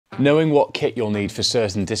Knowing what kit you'll need for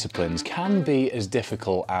certain disciplines can be as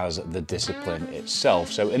difficult as the discipline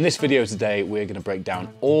itself. So in this video today, we're going to break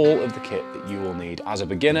down all of the kit that you will need as a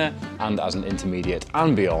beginner and as an intermediate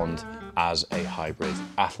and beyond as a hybrid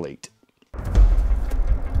athlete.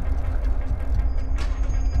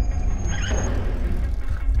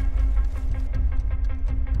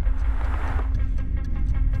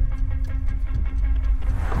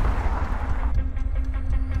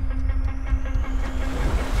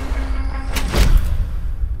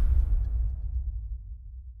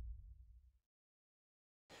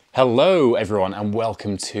 Hello everyone and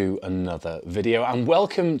welcome to another video, and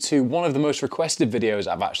welcome to one of the most requested videos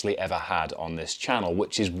I've actually ever had on this channel,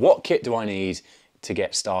 which is what kit do I need to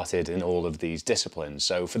get started in all of these disciplines.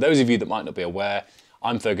 So for those of you that might not be aware,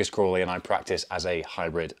 I'm Fergus Crawley and I practice as a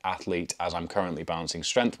hybrid athlete as I'm currently balancing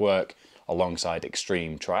strength work alongside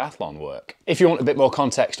extreme triathlon work. If you want a bit more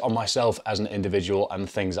context on myself as an individual and the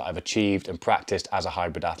things that I've achieved and practiced as a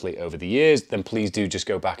hybrid athlete over the years, then please do just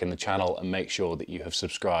go back in the channel and make sure that you have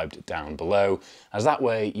subscribed down below, as that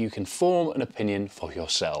way you can form an opinion for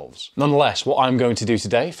yourselves. Nonetheless, what I'm going to do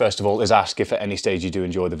today, first of all, is ask if at any stage you do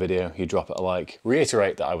enjoy the video, you drop it a like,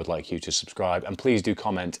 reiterate that I would like you to subscribe, and please do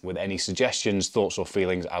comment with any suggestions, thoughts or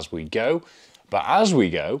feelings as we go. But as we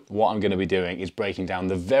go, what I'm going to be doing is breaking down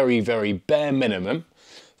the very, very bare minimum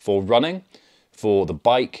for running, for the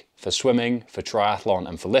bike, for swimming, for triathlon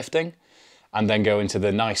and for lifting, and then go into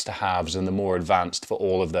the nice to haves and the more advanced for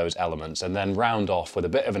all of those elements, and then round off with a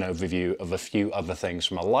bit of an overview of a few other things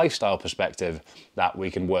from a lifestyle perspective that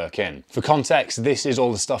we can work in. For context, this is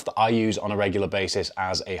all the stuff that I use on a regular basis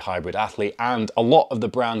as a hybrid athlete, and a lot of the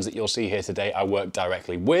brands that you'll see here today I work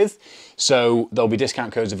directly with, so there'll be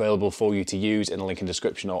discount codes available for you to use in the link in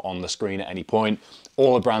description or on the screen at any point.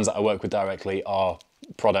 All the brands that I work with directly are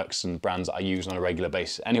products and brands that I use on a regular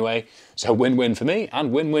basis anyway. So win-win for me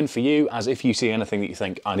and win-win for you, as if you see anything that you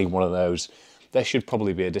think, I need one of those, there should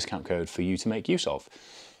probably be a discount code for you to make use of.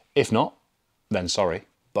 If not, then sorry,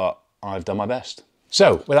 but I've done my best.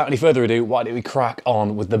 So without any further ado, why don't we crack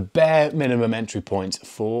on with the bare minimum entry point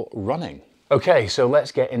for running. Okay, so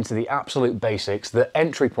let's get into the absolute basics, the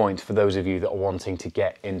entry point for those of you that are wanting to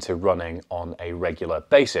get into running on a regular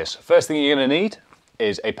basis. First thing you're gonna need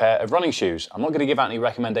is a pair of running shoes. I'm not going to give out any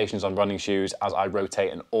recommendations on running shoes as I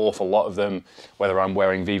rotate an awful lot of them, whether I'm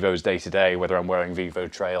wearing Vivos day to day, whether I'm wearing Vivo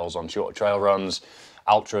Trails on shorter trail runs,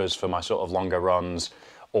 Ultras for my sort of longer runs,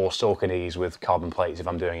 or Sauconys with carbon plates if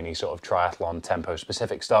I'm doing any sort of triathlon tempo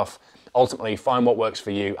specific stuff. Ultimately, find what works for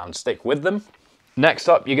you and stick with them. Next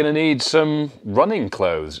up, you're going to need some running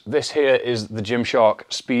clothes. This here is the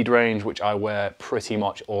Gymshark Speed Range, which I wear pretty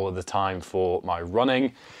much all of the time for my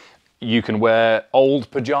running. You can wear old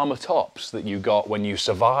pajama tops that you got when you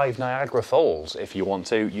survived Niagara Falls if you want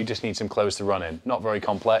to. You just need some clothes to run in. Not very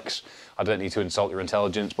complex. I don't need to insult your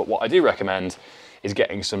intelligence, but what I do recommend is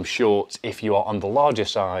getting some shorts if you are on the larger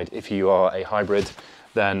side. If you are a hybrid,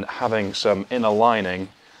 then having some inner lining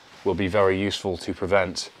will be very useful to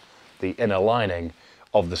prevent the inner lining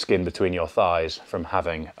of the skin between your thighs from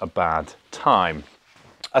having a bad time.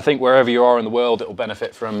 I think wherever you are in the world, it will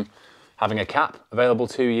benefit from having a cap available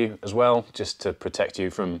to you as well, just to protect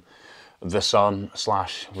you from the sun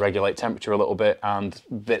 / regulate temperature a little bit, and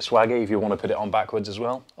a bit swaggy if you want to put it on backwards as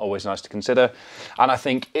well. Always nice to consider. And I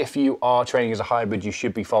think if you are training as a hybrid, you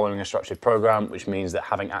should be following a structured program, which means that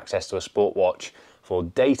having access to a sport watch for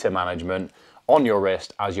data management on your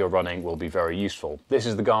wrist as you're running will be very useful. This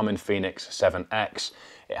is the Garmin Fenix 7X.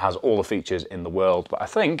 It has all the features in the world, but I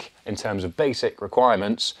think in terms of basic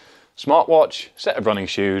requirements, smartwatch, set of running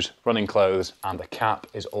shoes, running clothes, and a cap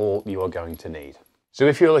is all you are going to need. So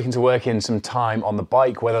if you're looking to work in some time on the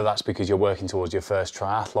bike, whether that's because you're working towards your first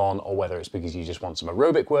triathlon or whether it's because you just want some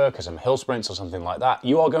aerobic work or some hill sprints or something like that,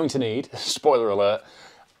 you are going to need, spoiler alert,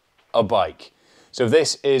 a bike. So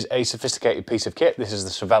this is a sophisticated piece of kit. This is the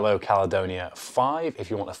Cervelo Caledonia 5. If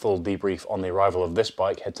you want a full debrief on the arrival of this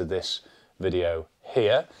bike, head to this video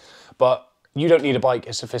here. But you don't need a bike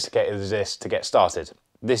as sophisticated as this to get started.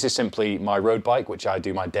 This is simply my road bike, which I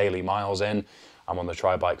do my daily miles in. I'm on the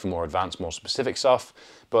tri-bike for more advanced, more specific stuff.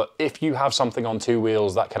 But if you have something on two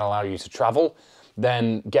wheels that can allow you to travel,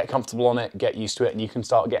 then get comfortable on it, get used to it, and you can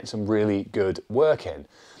start getting some really good work in.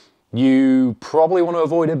 You probably want to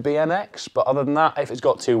avoid a BMX, but other than that, if it's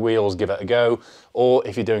got two wheels, give it a go. Or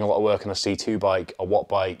if you're doing a lot of work on a C2 bike, a watt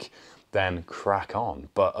bike, then crack on.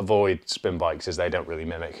 But avoid spin bikes as they don't really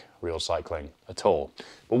mimic real cycling at all.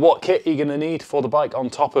 But what kit are you going to need for the bike on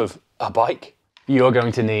top of a bike? You're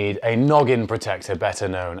going to need a noggin protector, better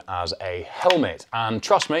known as a helmet. And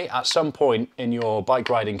trust me, at some point in your bike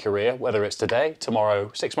riding career, whether it's today, tomorrow,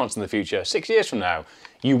 6 months in the future, 6 years from now,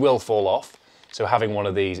 you will fall off. So having one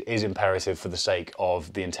of these is imperative for the sake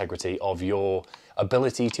of the integrity of your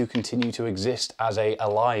ability to continue to exist as a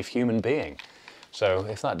alive human being. So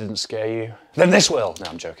if that didn't scare you, then this will. No,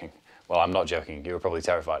 I'm joking. Well, I'm not joking. You were probably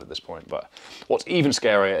terrified at this point. But what's even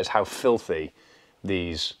scarier is how filthy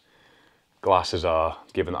these glasses are,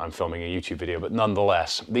 given that I'm filming a YouTube video. But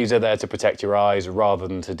nonetheless, these are there to protect your eyes rather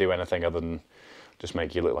than to do anything other than just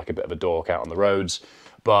make you look like a bit of a dork out on the roads.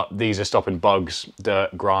 But these are stopping bugs,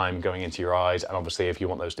 dirt, grime going into your eyes. And obviously, if you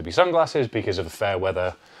want those to be sunglasses because of a fair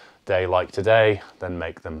weather day like today, then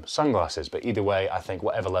make them sunglasses. But either way, I think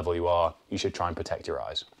whatever level you are, you should try and protect your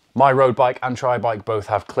eyes. My road bike and tri-bike both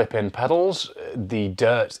have clip-in pedals. The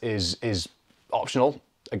dirt is optional.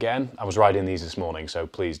 Again, I was riding these this morning, so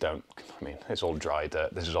please don't. I mean, it's all dry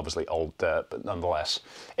dirt. This is obviously old dirt, but nonetheless.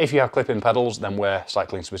 If you have clip-in pedals, then wear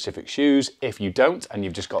cycling-specific shoes. If you don't, and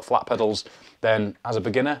you've just got flat pedals, then as a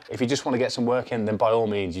beginner, if you just want to get some work in, then by all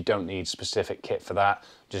means, you don't need specific kit for that.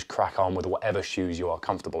 Just crack on with whatever shoes you are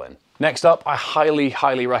comfortable in. Next up, I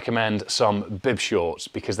highly recommend some bib shorts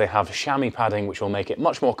because they have chamois padding, which will make it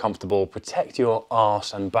much more comfortable, protect your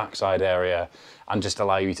arse and backside area, and just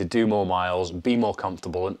allow you to do more miles, be more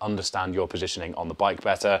comfortable, and understand your positioning on the bike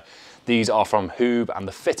better. These are from Hoob, and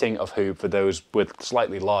the fitting of Hoob for those with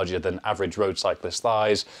slightly larger than average road cyclist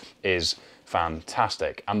thighs is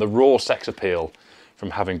fantastic. And the raw sex appeal from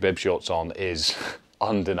having bib shorts on is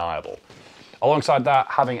undeniable. Alongside that,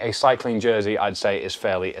 having a cycling jersey, I'd say, is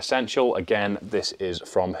fairly essential. Again, this is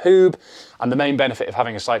from Hoob. And the main benefit of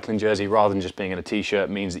having a cycling jersey rather than just being in a t-shirt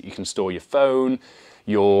means that you can store your phone,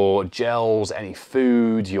 your gels, any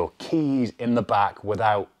food, your keys in the back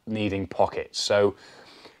without needing pockets. So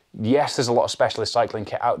yes, there's a lot of specialist cycling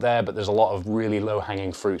kit out there, but there's a lot of really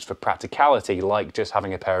low-hanging fruits for practicality, like just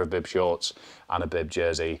having a pair of bib shorts and a bib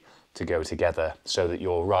jersey to go together so that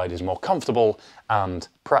your ride is more comfortable and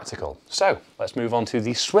practical. So let's move on to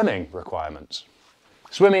the swimming requirements.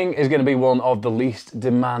 Swimming is going to be one of the least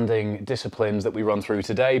demanding disciplines that we run through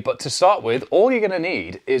today, but to start with, all you're going to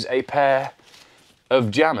need is a pair of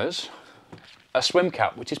jammers, a swim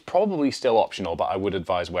cap, which is probably still optional, but I would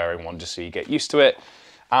advise wearing one just so you get used to it,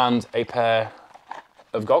 and a pair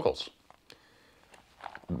of goggles.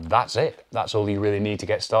 That's it. That's all you really need to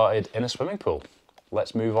get started in a swimming pool.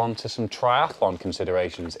 Let's move on to some triathlon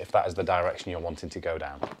considerations if that is the direction you're wanting to go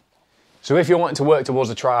down. So if you're wanting to work towards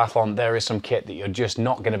a triathlon, there is some kit that you're just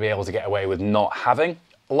not going to be able to get away with not having.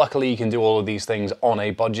 Luckily, you can do all of these things on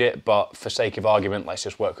a budget, but for sake of argument, let's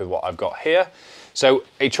just work with what I've got here. So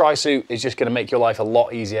a tri-suit is just going to make your life a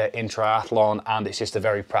lot easier in triathlon, and it's just a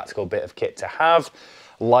very practical bit of kit to have.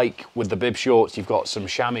 Like with the bib shorts, you've got some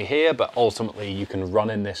chamois here, but ultimately you can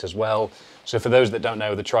run in this as well. So for those that don't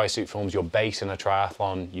know, the tri-suit forms your base in a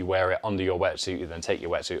triathlon. You wear it under your wetsuit, you then take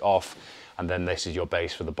your wetsuit off, and then this is your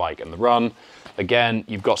base for the bike and the run. Again,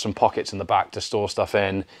 you've got some pockets in the back to store stuff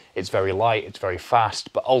in. It's very light, it's very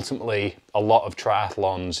fast, but ultimately a lot of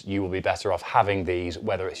triathlons, you will be better off having these,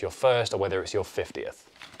 whether it's your first or whether it's your 50th.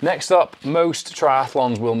 Next up, most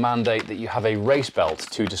triathlons will mandate that you have a race belt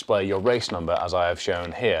to display your race number, as I have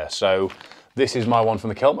shown here. So this is my one from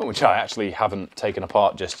the Keltman, which I actually haven't taken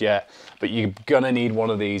apart just yet, but you're gonna need one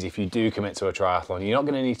of these if you do commit to a triathlon. You're not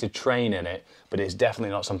gonna need to train in it, but it's definitely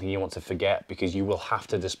not something you want to forget because you will have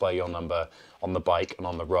to display your number on the bike and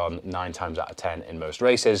on the run 9 times out of 10 in most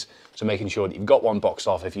races. So making sure that you've got one boxed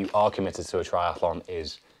off if you are committed to a triathlon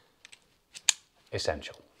is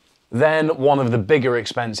essential. Then one of the bigger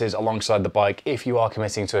expenses alongside the bike, if you are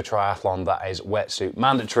committing to a triathlon that is wetsuit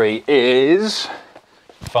mandatory, is,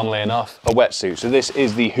 funnily enough, a wetsuit. So this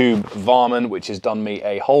is the Hoob Varman, which has done me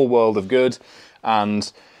a whole world of good and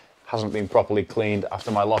hasn't been properly cleaned after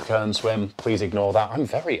my Lochern swim. Please ignore that. I'm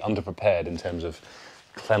very underprepared in terms of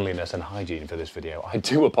cleanliness and hygiene for this video. I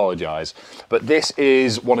do apologise. But this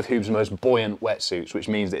is one of Hoob's most buoyant wetsuits, which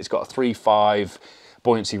means that it's got a 3:5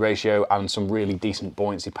 buoyancy ratio and some really decent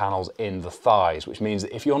buoyancy panels in the thighs, which means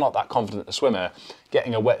that if you're not that confident a swimmer,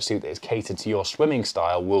 getting a wetsuit that is catered to your swimming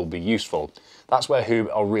style will be useful. That's where Hoob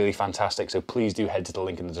are really fantastic, so please do head to the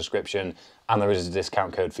link in the description, and there is a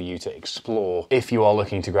discount code for you to explore if you are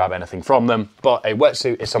looking to grab anything from them. But a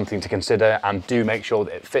wetsuit is something to consider, and do make sure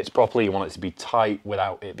that it fits properly. You want it to be tight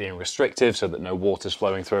without it being restrictive so that no water's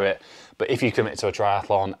flowing through it. But if you commit to a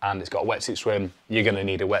triathlon and it's got a wetsuit swim, you're gonna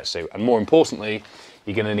need a wetsuit. And more importantly,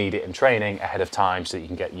 you're gonna need it in training ahead of time so that you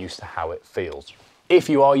can get used to how it feels. If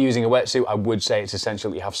you are using a wetsuit, I would say it's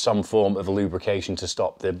essential that you have some form of lubrication to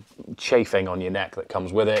stop the chafing on your neck that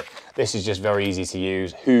comes with it. This is just very easy to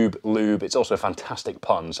use. Hoob, lube, it's also a fantastic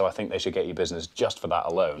pun, so I think they should get you business just for that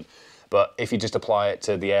alone. But if you just apply it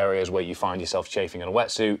to the areas where you find yourself chafing in a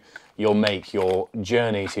wetsuit, you'll make your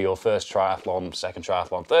journey to your first triathlon, second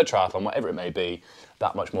triathlon, third triathlon, whatever it may be,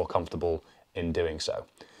 that much more comfortable in doing so.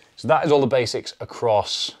 So that is all the basics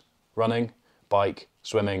across running, bike,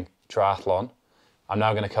 swimming, triathlon. I'm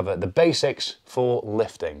now going to cover the basics for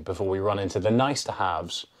lifting before we run into the nice to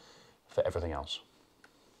haves for everything else.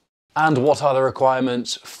 And what are the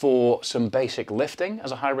requirements for some basic lifting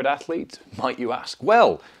as a hybrid athlete, might you ask?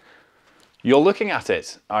 Well, you're looking at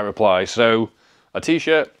it, I reply. So a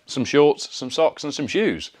t-shirt, some shorts, some socks and some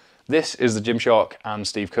shoes. This is the Gymshark and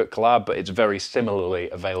Steve Cook collab, but it's very similarly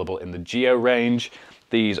available in the Geo range.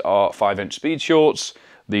 These are 5-inch speed shorts.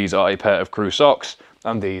 These are a pair of crew socks.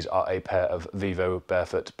 And these are a pair of Vivo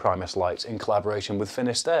Barefoot Primus lights in collaboration with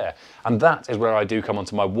Finisterre. And that is where I do come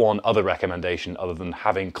onto my one other recommendation other than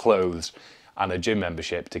having clothes and a gym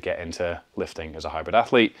membership to get into lifting as a hybrid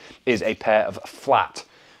athlete, is a pair of flat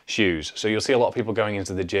shoes. So you'll see a lot of people going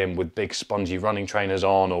into the gym with big spongy running trainers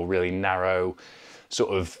on, or really narrow sort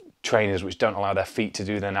of trainers which don't allow their feet to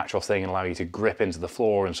do their natural thing and allow you to grip into the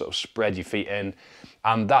floor and sort of spread your feet in.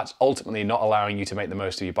 And that's ultimately not allowing you to make the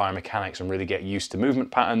most of your biomechanics and really get used to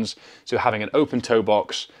movement patterns. So having an open toe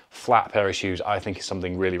box, flat pair of shoes, I think is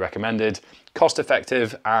something really recommended. Cost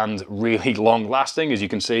effective and really long lasting. As you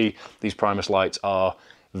can see, these Primus lights are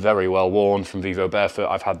very well worn from Vivo Barefoot.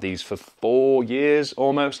 I've had these for 4 years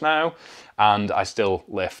almost now, and I still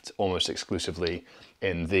lift almost exclusively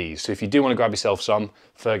in these. So if you do want to grab yourself some,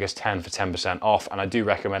 Fergus 10 for 10% off, and I do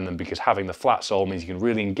recommend them because having the flat sole means you can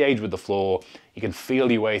really engage with the floor, you can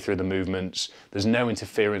feel your way through the movements, there's no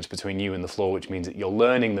interference between you and the floor, which means that you're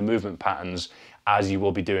learning the movement patterns as you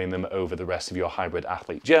will be doing them over the rest of your hybrid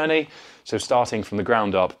athlete journey. So starting from the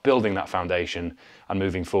ground up, building that foundation and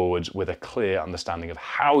moving forwards with a clear understanding of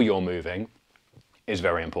how you're moving is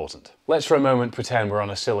very important. Let's for a moment pretend we're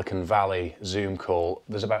on a Silicon Valley Zoom call.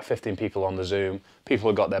 There's about 15 people on the Zoom. People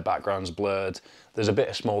have got their backgrounds blurred. There's a bit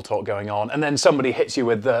of small talk going on. And then somebody hits you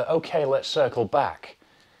with the, okay, let's circle back.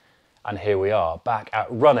 And here we are, back at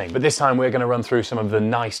running. But this time we're going to run through some of the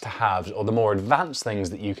nice to haves or the more advanced things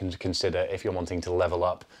that you can consider if you're wanting to level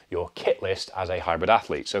up your kit list as a hybrid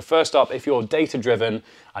athlete. So first up, if you're data driven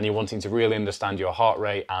and you're wanting to really understand your heart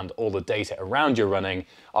rate and all the data around your running,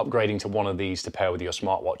 upgrading to one of these to pair with your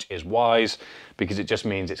smartwatch is wise, because it just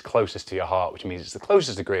means it's closest to your heart, which means it's the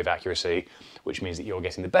closest degree of accuracy, which means that you're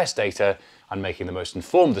getting the best data and making the most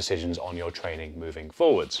informed decisions on your training moving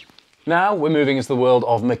forwards. Now we're moving into the world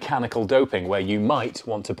of mechanical doping, where you might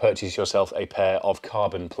want to purchase yourself a pair of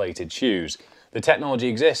carbon-plated shoes. The technology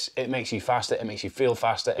exists, it makes you faster, it makes you feel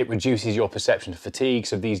faster, it reduces your perception of fatigue,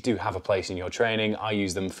 so these do have a place in your training. I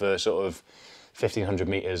use them for sort of 1500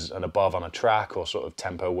 meters and above on a track, or sort of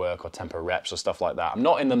tempo work or tempo reps or stuff like that. I'm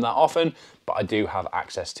not in them that often, but I do have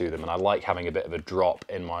access to them, and I like having a bit of a drop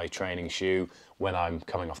in my training shoe when I'm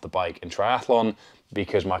coming off the bike in triathlon,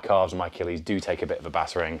 because my calves and my Achilles do take a bit of a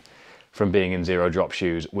battering from being in zero drop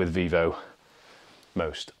shoes with Vivo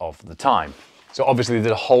most of the time. So obviously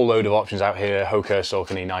there's a whole load of options out here. Hoka,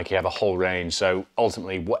 Saucony, Nike have a whole range. So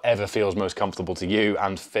ultimately whatever feels most comfortable to you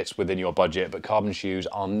and fits within your budget, but carbon shoes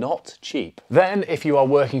are not cheap. Then if you are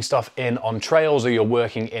working stuff in on trails, or you're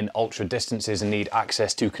working in ultra distances and need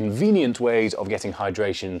access to convenient ways of getting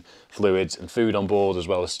hydration, fluids and food on board, as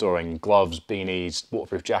well as storing gloves, beanies,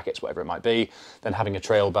 waterproof jackets, whatever it might be, then having a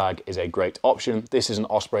trail bag is a great option. This is an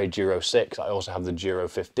Osprey Giro 6. I also have the Giro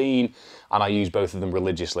 15, and I use both of them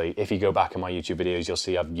religiously. If you go back in my YouTube videos, you'll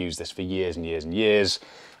see I've used this for years and years and years.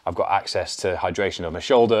 I've got access to hydration over my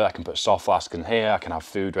shoulder. I can put a soft flask in here. I can have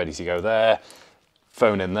food ready to go there.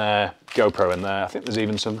 Phone in there, GoPro in there. I think there's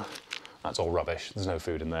even some, that's all rubbish. There's no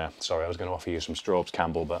food in there. Sorry, I was going to offer you some Straubs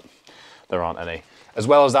Campbell, but there aren't any. As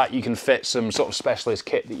well as that, you can fit some sort of specialist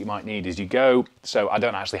kit that you might need as you go. So I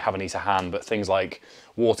don't actually have any to hand, but things like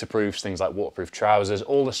waterproofs, things like waterproof trousers,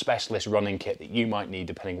 all the specialist running kit that you might need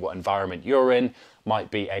depending what environment you're in might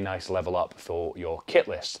be a nice level up for your kit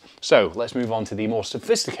list. So let's move on to the more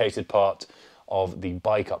sophisticated part of the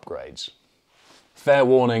bike upgrades. Fair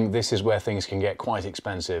warning, this is where things can get quite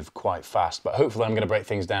expensive quite fast, but hopefully I'm going to break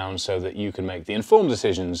things down so that you can make the informed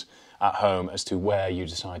decisions at home as to where you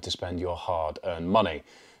decide to spend your hard-earned money.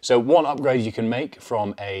 So one upgrade you can make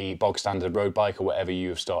from a bog standard road bike or whatever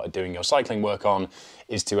you've started doing your cycling work on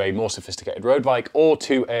is to a more sophisticated road bike, or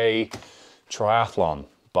to a triathlon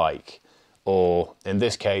bike, or in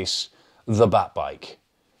this case, the Bat Bike.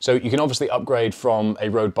 So you can obviously upgrade from a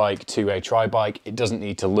road bike to a tri-bike. It doesn't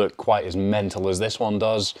need to look quite as mental as this one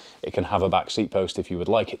does. It can have a back seat post if you would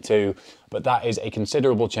like it to, but that is a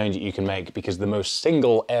considerable change that you can make, because the most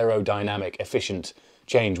single aerodynamic efficient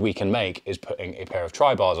change we can make is putting a pair of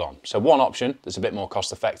tri-bars on. So one option that's a bit more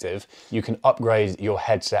cost effective, you can upgrade your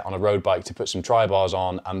headset on a road bike to put some tri-bars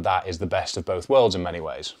on, and that is the best of both worlds in many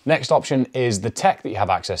ways. Next option is the tech that you have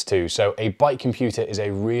access to. So a bike computer is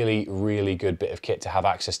a really, really good bit of kit to have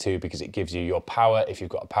access to, because it gives you your power if you've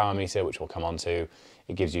got a power meter, which we'll come on to.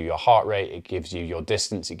 It gives you your heart rate, it gives you your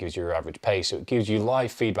distance, it gives you your average pace. So it gives you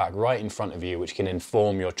live feedback right in front of you, which can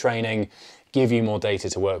inform your training, give you more data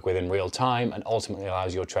to work with in real time, and ultimately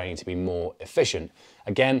allows your training to be more efficient.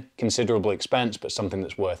 Again, considerable expense, but something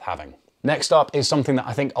that's worth having. Next up is something that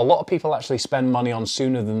I think a lot of people actually spend money on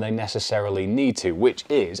sooner than they necessarily need to, which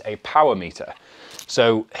is a power meter.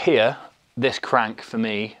 So here, this crank for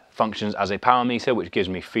me functions as a power meter, which gives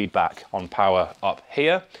me feedback on power up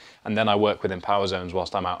here. And then I work within power zones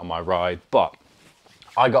whilst I'm out on my ride. But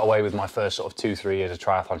I got away with my first sort of 2-3 years of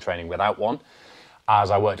triathlon training without one,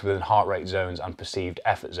 as I worked within heart rate zones and perceived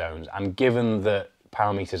effort zones. And given that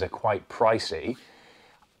power meters are quite pricey,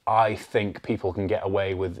 I think people can get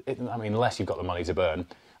away with it. I mean, unless you've got the money to burn,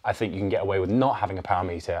 I think you can get away with not having a power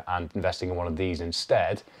meter and investing in one of these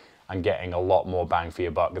instead, and getting a lot more bang for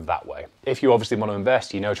your buck that way. If you obviously want to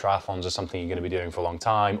invest, you know triathlons are something you're going to be doing for a long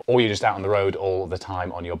time, or you're just out on the road all the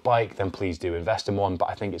time on your bike, then please do invest in one. But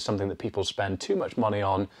I think it's something that people spend too much money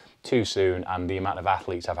on too soon, and the amount of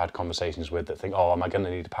athletes I've had conversations with that think, oh, am I going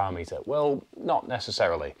to need a power meter? Well, not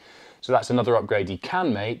necessarily. So that's another upgrade you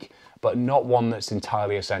can make, but not one that's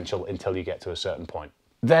entirely essential until you get to a certain point.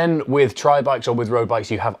 Then with tri-bikes or with road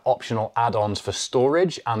bikes, you have optional add-ons for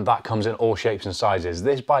storage, and that comes in all shapes and sizes.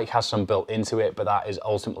 This bike has some built into it, but that is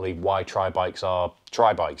ultimately why tri-bikes are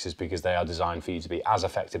tri-bikes, is because they are designed for you to be as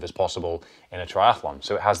effective as possible in a triathlon.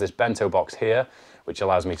 So it has this bento box here, which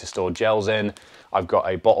allows me to store gels in. I've got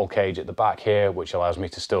a bottle cage at the back here, which allows me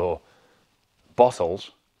to store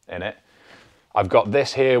bottles in it. I've got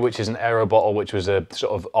this here, which is an aero bottle, which was a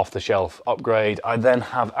sort of off-the-shelf upgrade. I then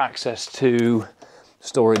have access to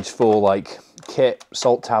storage for like kit,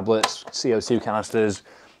 salt tablets, CO2 canisters,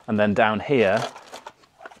 and then down here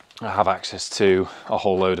I have access to a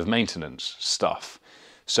whole load of maintenance stuff.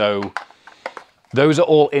 So those are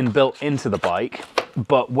all inbuilt into the bike,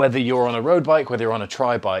 but whether you're on a road bike, whether you're on a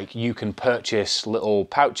tri-bike, you can purchase little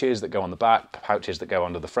pouches that go on the back, pouches that go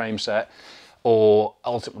under the frame set, or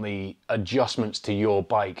ultimately adjustments to your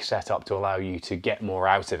bike setup to allow you to get more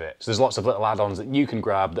out of it. So there's lots of little add-ons that you can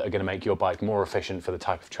grab that are going to make your bike more efficient for the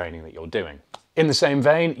type of training that you're doing. In the same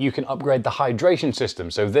vein, you can upgrade the hydration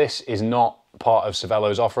system. So this is not part of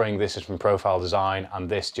Cervelo's offering. This is from Profile Design, and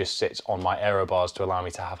this just sits on my aero bars to allow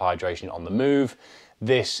me to have hydration on the move.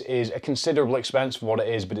 This is a considerable expense for what it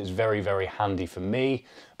is, but it's very, very handy for me.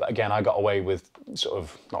 But again, I got away with sort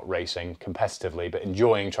of not racing competitively, but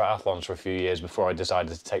enjoying triathlons for a few years before I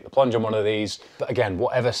decided to take the plunge on one of these. But again,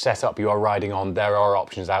 whatever setup you are riding on, there are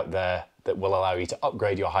options out there that will allow you to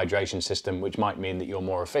upgrade your hydration system, which might mean that you're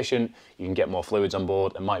more efficient, you can get more fluids on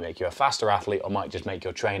board, and might make you a faster athlete, or might just make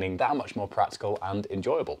your training that much more practical and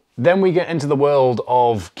enjoyable. Then we get into the world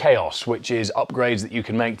of chaos, which is upgrades that you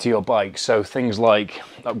can make to your bike. So things like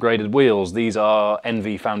upgraded wheels. These are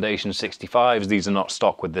NV Foundation 65s. These are not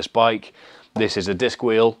stock with this bike. This is a disc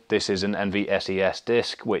wheel. This is an NV SES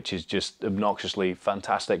disc, which is just obnoxiously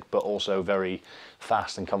fantastic, but also very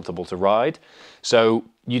fast and comfortable to ride. So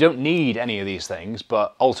you don't need any of these things,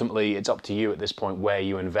 but ultimately it's up to you at this point where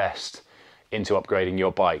you invest into upgrading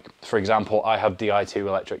your bike. For example, I have Di2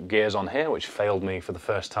 electric gears on here, which failed me for the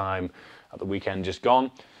first time at the weekend just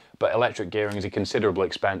gone. But electric gearing is a considerable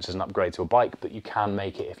expense as an upgrade to a bike, but you can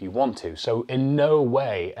make it if you want to. So in no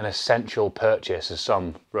way an essential purchase, as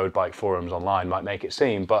some road bike forums online might make it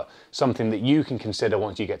seem, but something that you can consider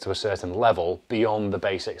once you get to a certain level beyond the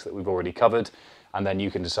basics that we've already covered, and then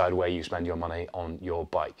you can decide where you spend your money on your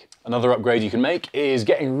bike. Another upgrade you can make is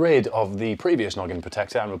getting rid of the previous noggin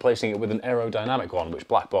protector and replacing it with an aerodynamic one, which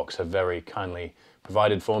Black Box have very kindly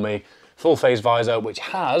provided for me. Full phase visor, which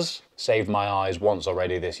has saved my eyes once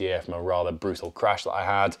already this year from a rather brutal crash that I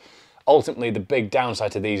had. Ultimately, the big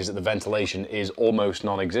downside to these is that the ventilation is almost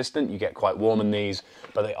non-existent. You get quite warm in these,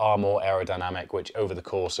 but they are more aerodynamic, which over the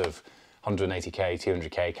course of 180k,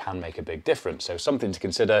 200k can make a big difference. So something to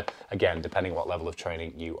consider, again, depending on what level of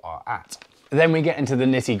training you are at. Then we get into the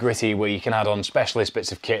nitty gritty where you can add on specialist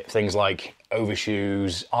bits of kit, things like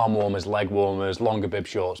overshoes, arm warmers, leg warmers, longer bib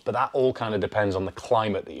shorts, but that all kind of depends on the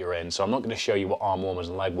climate that you're in. So I'm not going to show you what arm warmers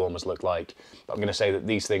and leg warmers look like, but I'm going to say that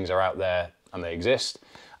these things are out there and they exist.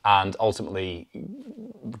 And ultimately,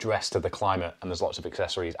 dressed to the climate, and there's lots of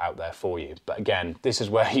accessories out there for you. But again, this is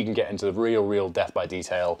where you can get into the real death by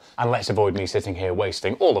detail, and let's avoid me sitting here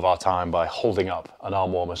wasting all of our time by holding up an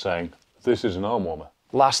arm warmer saying, this is an arm warmer.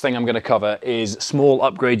 Last thing I'm going to cover is small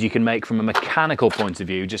upgrades you can make from a mechanical point of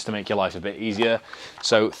view just to make your life a bit easier.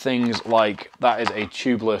 So things like, that is a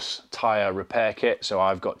tubeless tyre repair kit. So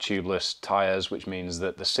I've got tubeless tyres, which means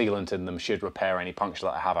that the sealant in them should repair any puncture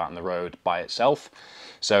that I have out on the road by itself.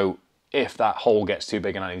 So if that hole gets too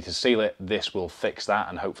big and I need to seal it, this will fix that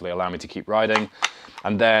and hopefully allow me to keep riding.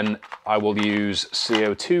 And then I will use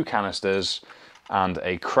CO2 canisters and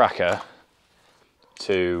a cracker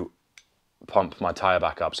to pump my tyre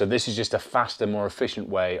back up. So this is just a faster, more efficient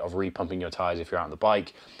way of repumping your tyres if you're out on the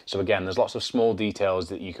bike. So again, there's lots of small details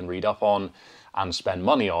that you can read up on and spend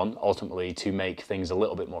money on, ultimately, to make things a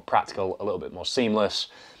little bit more practical, a little bit more seamless.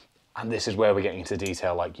 And this is where we're getting into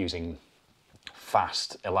detail like using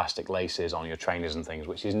fast elastic laces on your trainers and things,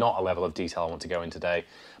 which is not a level of detail I want to go in today.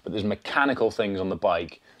 But there's mechanical things on the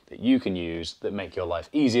bike that you can use that make your life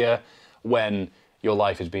easier when your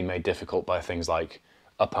life has been made difficult by things like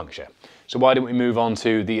a puncture. So why don't we move on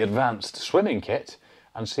to the advanced swimming kit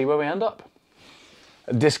and see where we end up.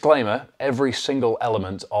 A disclaimer, every single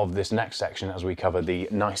element of this next section as we cover the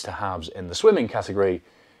nice to haves in the swimming category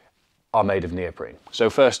are made of neoprene.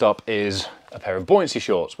 So first up is a pair of buoyancy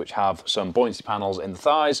shorts, which have some buoyancy panels in the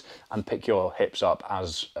thighs and pick your hips up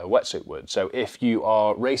as a wetsuit would. So if you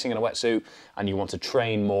are racing in a wetsuit and you want to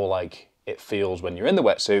train more like it feels when you're in the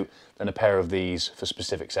wetsuit, then a pair of these for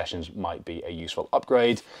specific sessions might be a useful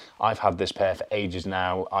upgrade. I've had this pair for ages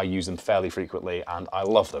now. I use them fairly frequently and I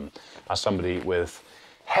love them. As somebody with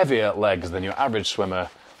heavier legs than your average swimmer,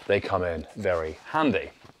 they come in very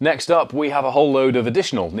handy. Next up, we have a whole load of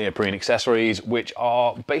additional neoprene accessories, which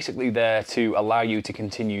are basically there to allow you to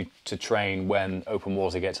continue to train when open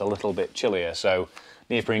water gets a little bit chillier. So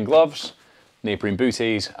neoprene gloves, neoprene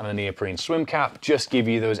booties and a neoprene swim cap just give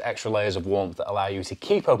you those extra layers of warmth that allow you to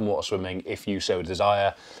keep open water swimming if you so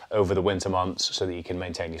desire over the winter months, so that you can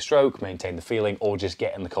maintain your stroke, maintain the feeling, or just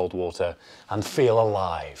get in the cold water and feel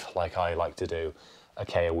alive like I like to do a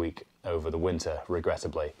K a week over the winter,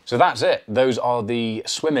 regrettably. So that's it. Those are the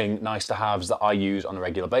swimming nice to haves that I use on a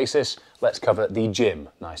regular basis. Let's cover the gym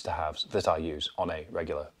nice to haves that I use on a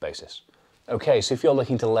regular basis. Okay, so if you're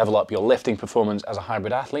looking to level up your lifting performance as a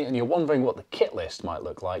hybrid athlete and you're wondering what the kit list might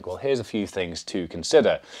look like, well, here's a few things to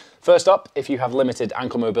consider. First up, if you have limited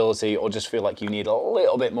ankle mobility or just feel like you need a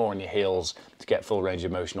little bit more on your heels to get full range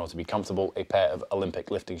of motion or to be comfortable, a pair of Olympic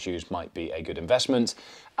lifting shoes might be a good investment.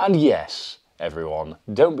 And yes, everyone,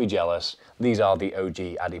 don't be jealous, these are the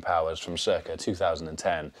OG Addy Powers from circa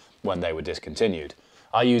 2010 when they were discontinued.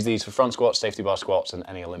 I use these for front squats, safety bar squats and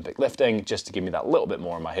any Olympic lifting just to give me that little bit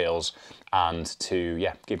more on my heels and to,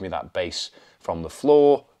 yeah, give me that base from the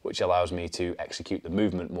floor, which allows me to execute the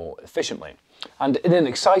movement more efficiently. And in an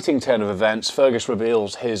exciting turn of events, Fergus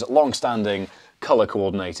reveals his long-standing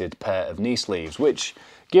colour-coordinated pair of knee sleeves, which,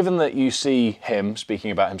 given that you see him,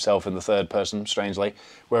 speaking about himself in the third person, strangely,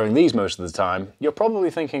 wearing these most of the time, you're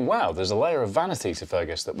probably thinking, wow, there's a layer of vanity to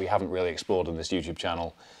Fergus that we haven't really explored on this YouTube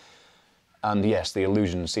channel. And yes, the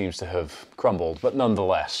illusion seems to have crumbled, but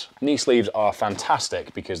nonetheless, knee sleeves are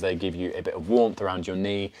fantastic because they give you a bit of warmth around your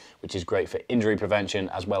knee, which is great for injury prevention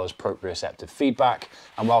as well as proprioceptive feedback.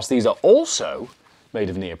 And whilst these are also made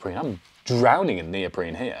of neoprene, I'm drowning in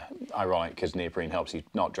neoprene here. Ironic, because neoprene helps you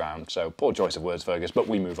not drown, so poor choice of words, Fergus, but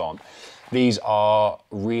we move on. These are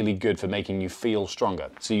really good for making you feel stronger.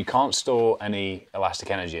 So you can't store any elastic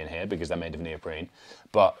energy in here because they're made of neoprene,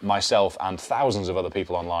 but myself and thousands of other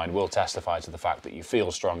people online will testify to the fact that you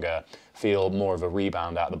feel stronger, feel more of a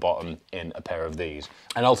rebound at the bottom in a pair of these.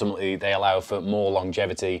 And ultimately, they allow for more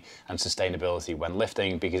longevity and sustainability when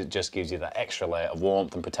lifting because it just gives you that extra layer of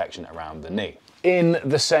warmth and protection around the knee. In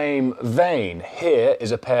the same vein, here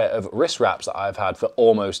is a pair of wrist wraps that I've had for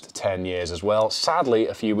almost 10 years as well. Sadly,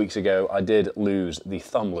 a few weeks ago, I did lose the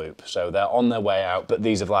thumb loop, so they're on their way out, but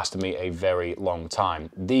these have lasted me a very long time.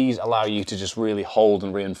 These allow you to just really hold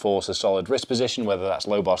and reinforce a solid wrist position, whether that's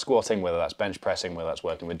low bar squatting, whether that's bench pressing, whether that's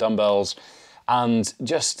working with dumbbells, and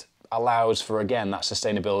just allows for, again, that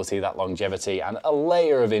sustainability, that longevity, and a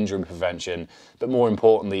layer of injury prevention, but more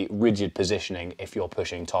importantly, rigid positioning if you're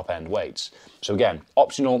pushing top-end weights. So again,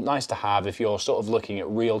 optional, nice to have if you're sort of looking at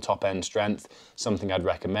real top-end strength, something I'd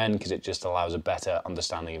recommend because it just allows a better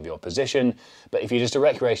understanding of your position. But if you're just a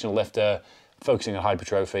recreational lifter, focusing on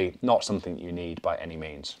hypertrophy, not something that you need by any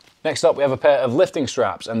means. Next up, we have a pair of lifting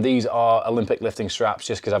straps, and these are Olympic lifting straps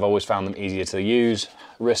just because I've always found them easier to use.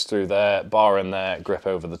 wrist through there, bar in there, grip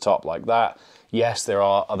over the top like that. Yes, there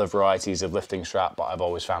are other varieties of lifting strap, but I've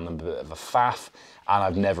always found them a bit of a faff, and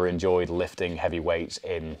I've never enjoyed lifting heavy weights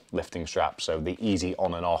in lifting straps, so the easy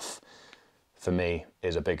on and off for me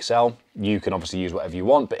is a big sell. You can obviously use whatever you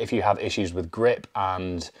want, but if you have issues with grip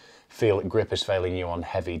and feel that grip is failing you on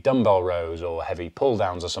heavy dumbbell rows or heavy pull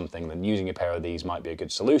downs or something, then using a pair of these might be a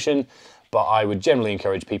good solution. But I would generally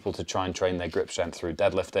encourage people to try and train their grip strength through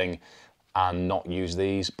deadlifting and not use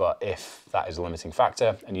these. But if that is a limiting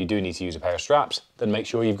factor and you do need to use a pair of straps, then make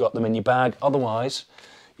sure you've got them in your bag. Otherwise,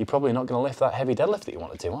 you're probably not going to lift that heavy deadlift that you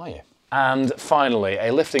want to do, are you? And finally,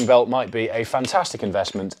 a lifting belt might be a fantastic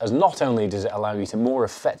investment, as not only does it allow you to more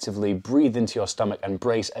effectively breathe into your stomach and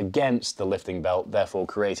brace against the lifting belt, therefore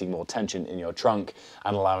creating more tension in your trunk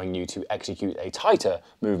and allowing you to execute a tighter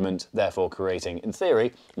movement, therefore creating, in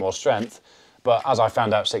theory, more strength. But as I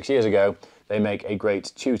found out 6 years ago, they make a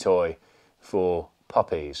great chew toy for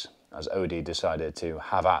puppies, as Odie decided to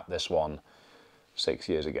have at this one 6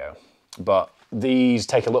 years ago. But these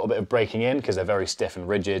take a little bit of breaking in because they're very stiff and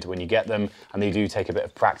rigid when you get them, and they do take a bit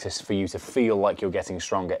of practice for you to feel like you're getting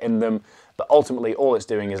stronger in them. But ultimately, all it's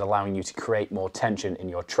doing is allowing you to create more tension in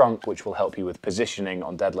your trunk, which will help you with positioning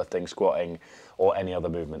on deadlifting, squatting, or any other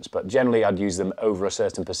movements. But generally, I'd use them over a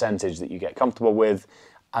certain percentage that you get comfortable with,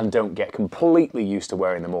 and don't get completely used to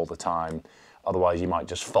wearing them all the time. Otherwise, you might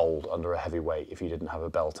just fold under a heavy weight if you didn't have a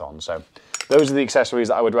belt on. So those are the accessories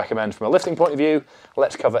that I would recommend from a lifting point of view.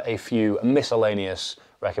 Let's cover a few miscellaneous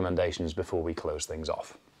recommendations before we close things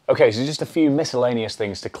off. Okay, so just a few miscellaneous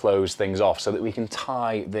things to close things off so that we can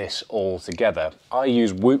tie this all together. I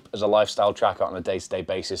use Whoop as a lifestyle tracker on a day-to-day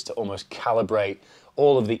basis to almost calibrate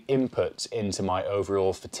all of the inputs into my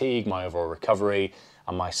overall fatigue, my overall recovery,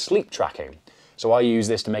 and my sleep tracking. So I use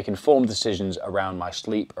this to make informed decisions around my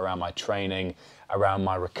sleep, around my training, around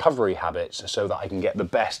my recovery habits, so that I can get the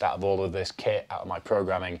best out of all of this kit, out of my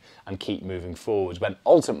programming, and keep moving forwards, when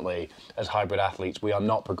ultimately, as hybrid athletes, we are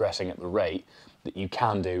not progressing at the rate that you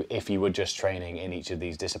can do if you were just training in each of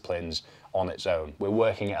these disciplines on its own. We're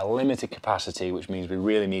working at a limited capacity, which means we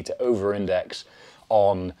really need to over-index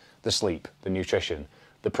on the sleep, the nutrition,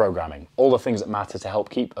 the programming, all the things that matter to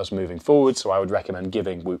help keep us moving forward. So I would recommend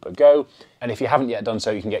giving Whoop a go. And if you haven't yet done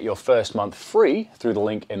so, you can get your first month free through the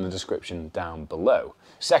link in the description down below.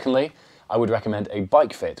 Secondly, I would recommend a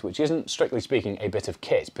bike fit, which isn't strictly speaking a bit of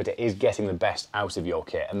kit, but it is getting the best out of your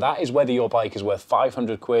kit. And that is whether your bike is worth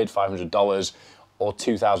 500 quid, $500, or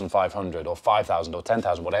 2,500 or 5,000 or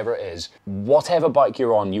 10,000, whatever it is. Whatever bike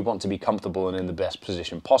you're on, you want to be comfortable and in the best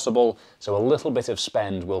position possible. So a little bit of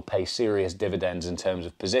spend will pay serious dividends in terms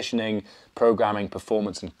of positioning, programming,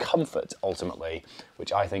 performance, and comfort ultimately,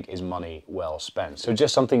 which I think is money well spent. So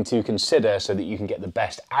just something to consider so that you can get the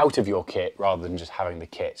best out of your kit rather than just having the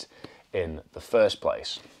kit in the first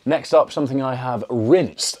place. Next up, something I have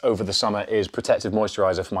rinsed over the summer is protective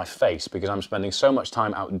moisturizer for my face, because I'm spending so much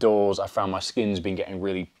time outdoors. I found my skin's been getting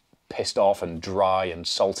really pissed off and dry and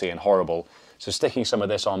salty and horrible. So sticking some of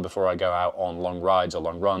this on before I go out on long rides or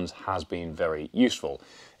long runs has been very useful.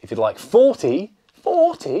 If you'd like 40%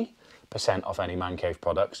 off any Man Cave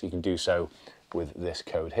products, you can do so with this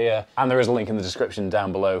code here. And there is a link in the description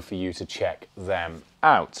down below for you to check them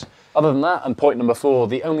out. Other than that, and point number 4,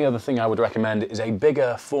 the only other thing I would recommend is a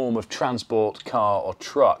bigger form of transport, car or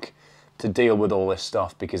truck, to deal with all this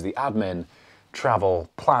stuff, because the admin, travel,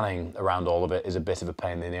 planning around all of it is a bit of a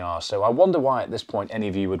pain in the arse. So I wonder why at this point any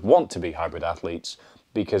of you would want to be hybrid athletes,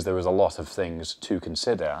 because there is a lot of things to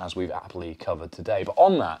consider, as we've aptly covered today. But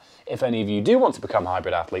on that, if any of you do want to become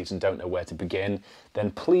hybrid athletes and don't know where to begin,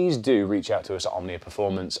 then please do reach out to us at Omnia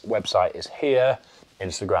Performance. Website is here,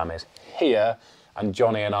 Instagram is here, and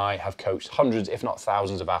Johnny and I have coached hundreds, if not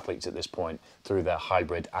thousands, of athletes at this point through their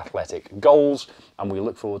hybrid athletic goals, and we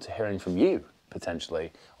look forward to hearing from you,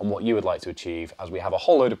 potentially, on what you would like to achieve, as we have a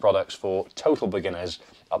whole load of products for total beginners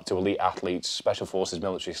up to elite athletes, special forces,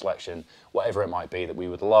 military selection, whatever it might be, that we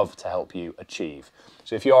would love to help you achieve.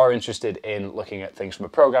 So if you are interested in looking at things from a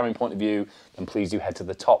programming point of view, then please do head to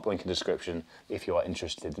the top link in the description if you are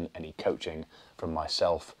interested in any coaching from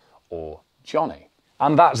myself or Johnny.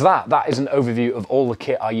 And that's that. That is an overview of all the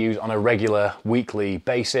kit I use on a regular weekly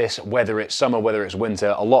basis, whether it's summer, whether it's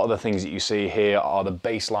winter. A lot of the things that you see here are the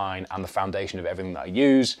baseline and the foundation of everything that I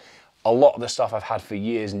use. A lot of the stuff I've had for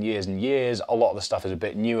years and years and years. A lot of the stuff is a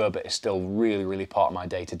bit newer, but it's still really, really part of my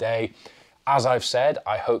day-to-day. As I've said,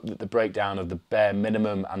 I hope that the breakdown of the bare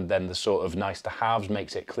minimum and then the sort of nice to haves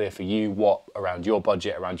makes it clear for you what around your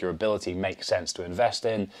budget, around your ability makes sense to invest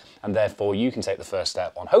in, and therefore you can take the first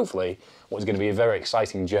step on hopefully what is going to be a very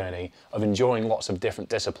exciting journey of enjoying lots of different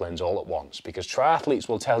disciplines all at once. Because triathletes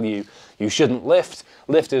will tell you you shouldn't lift,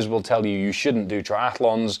 lifters will tell you you shouldn't do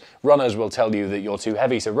triathlons, runners will tell you that you're too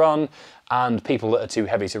heavy to run, and people that are too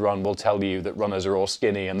heavy to run will tell you that runners are all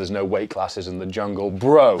skinny and there's no weight classes in the jungle.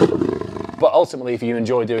 Bro! But ultimately, if you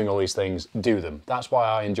enjoy doing all these things, do them. That's why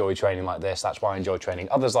I enjoy training like this. That's why I enjoy training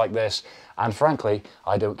others like this. And frankly,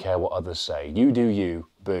 I don't care what others say. You do you,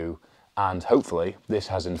 boo. And hopefully, this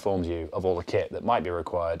has informed you of all the kit that might be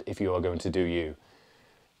required if you are going to do you,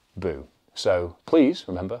 boo. So please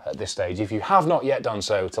remember at this stage, if you have not yet done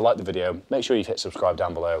so, to like the video, make sure you've hit subscribe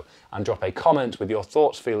down below and drop a comment with your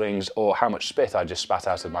thoughts, feelings, or how much spit I just spat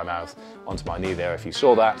out of my mouth onto my knee there if you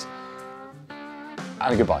saw that.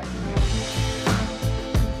 And goodbye.